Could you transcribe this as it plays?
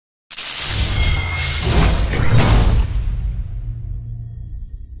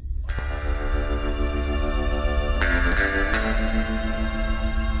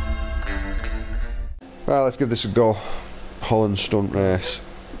Right, let's give this a go. Holland Stunt Race.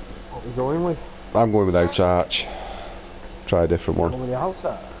 What are we going with? I'm going with Autarch. Try a different one. Going with the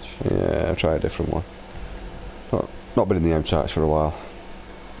Autarch? Yeah, try a different one. Not been in the Autarch for a while.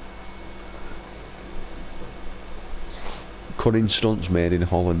 Cunning stunts made in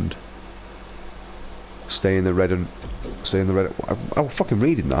Holland. Stay in the red and... Stay in the red... I was fucking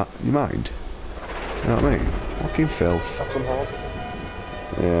reading that. You mind? You know what I mean? Fucking filth. Have some help.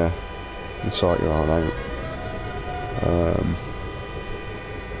 Yeah. You sort your own out.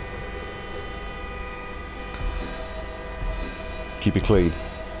 Keep it clean.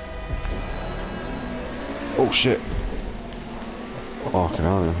 Oh shit. Oh, I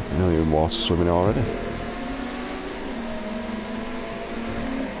can't. I'm nearly in water swimming already.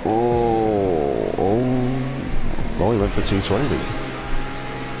 Oh, he went for T20, didn't he?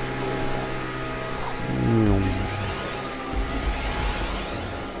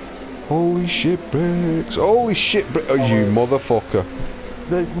 Holy shit bricks! Holy shit bricks! Oh, you motherfucker!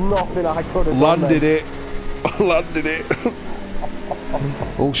 There's nothing I could have landed it! Landed it!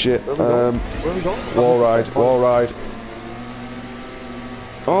 Oh shit! Where we going? Wall ride! Wall ride!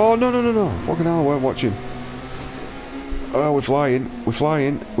 Oh no no no no! Fucking hell! I weren't watching. Oh, we're flying! We're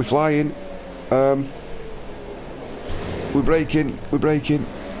flying! We're flying! We're braking! We're braking!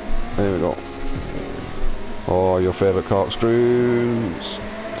 There we go. Oh, your favourite corkscrews!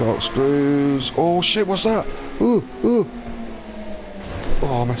 Corkscrews! Oh shit! What's that? Ooh ooh!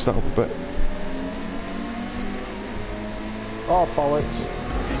 Oh, I messed that up a bit. Oh, bollocks.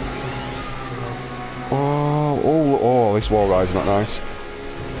 Oh, this wall ride's not nice.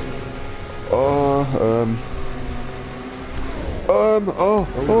 Oh.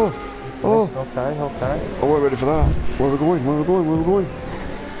 Okay, okay. Oh, we're ready for that. Where are we going? Where are we going? Where are we going?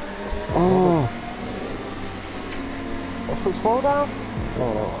 Oh. Slow down.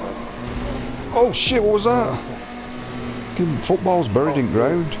 Oh shit, what was that? Fucking football's buried in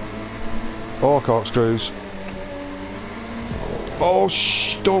ground. Oh, corkscrews. Oh,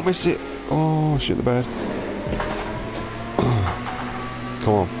 shh, don't miss it. Oh, shit the bed.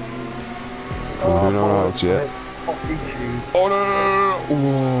 Come on. We're doing alright yet. Oh, no, no, no, no.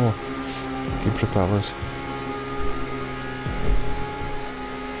 Oh, fucking propellers.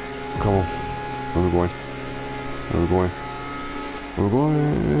 Come on. Where are we going? Where are we going? Where are we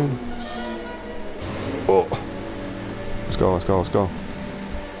going? Oh. Let's go, let's go, let's go.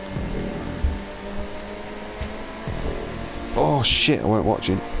 Oh shit, I weren't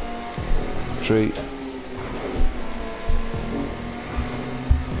watching. Tree.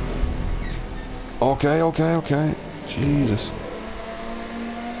 Okay, okay, okay. Jesus.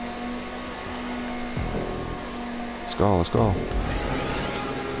 Let's go, let's go.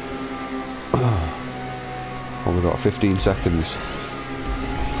 Only got 15 seconds.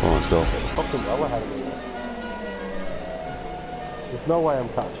 Come on, let's go. Fucking well ahead of me. There's no way I'm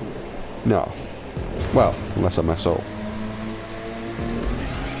catching you. No. Well, unless I mess up.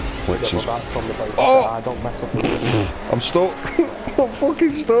 Which is... Oh! I don't mess up with it. I'm stuck. I'm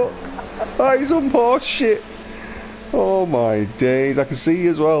fucking stuck. That is some horse shit. Oh my days. I can see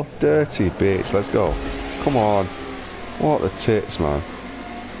you as well. Dirty bitch. Let's go. Come on. What the tits, man.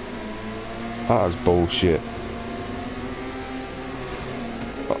 That is bullshit.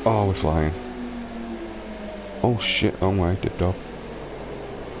 Oh, we're flying. Oh shit. Oh my, dip dog.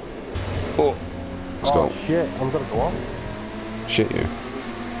 Oh. Let's go. Shit. I'm gonna go on. Shit you.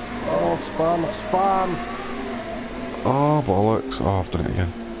 Oh, spam, spam! Oh, bollocks. Oh, I've done it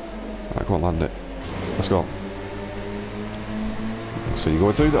again. Right, come on, land it. Let's go. So you're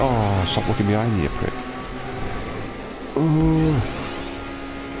going through the... Oh, stop looking behind you, prick. Ooh.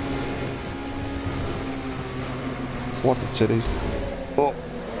 What the titties? Oh.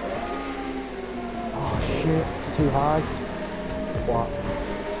 Oh, shit. Too high. What?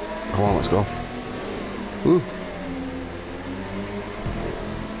 Come on, let's go. Ooh.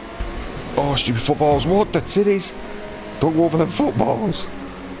 Oh, stupid footballs. What the titties? Don't go over them footballs.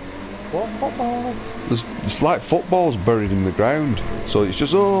 What football? There's like footballs buried in the ground. So it's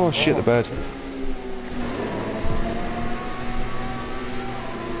just, oh, shit the bed.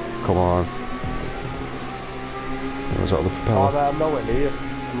 Come on. Was that the propeller? Oh, no, I'm nowhere near.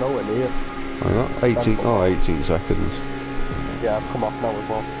 I'm nowhere near. Hang on. 18, oh, 18 seconds. Yeah, I've come off now as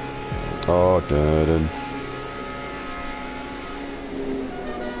well. Oh, Durden.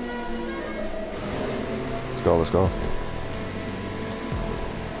 Let's go, let's go.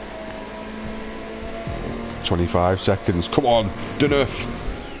 25 seconds. Come on, Dunuff.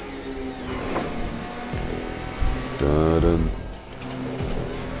 Durden.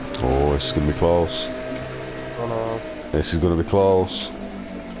 Oh, this is going to be close. Oh no. This is going to be close.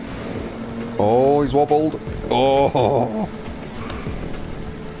 Oh, he's wobbled. Oh.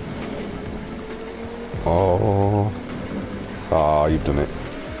 Oh. Ah, you've done it.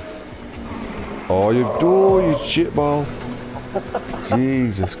 Oh, you've done, you shitball.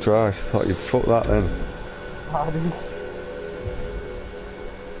 Jesus Christ, I thought you'd fuck that then.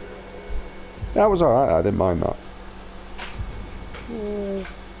 That was alright, I didn't mind that.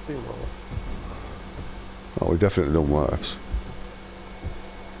 Oh, we've definitely done worse.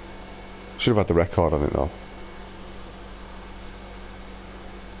 Should have had the record on it though.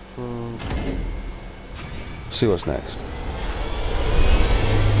 See what's next.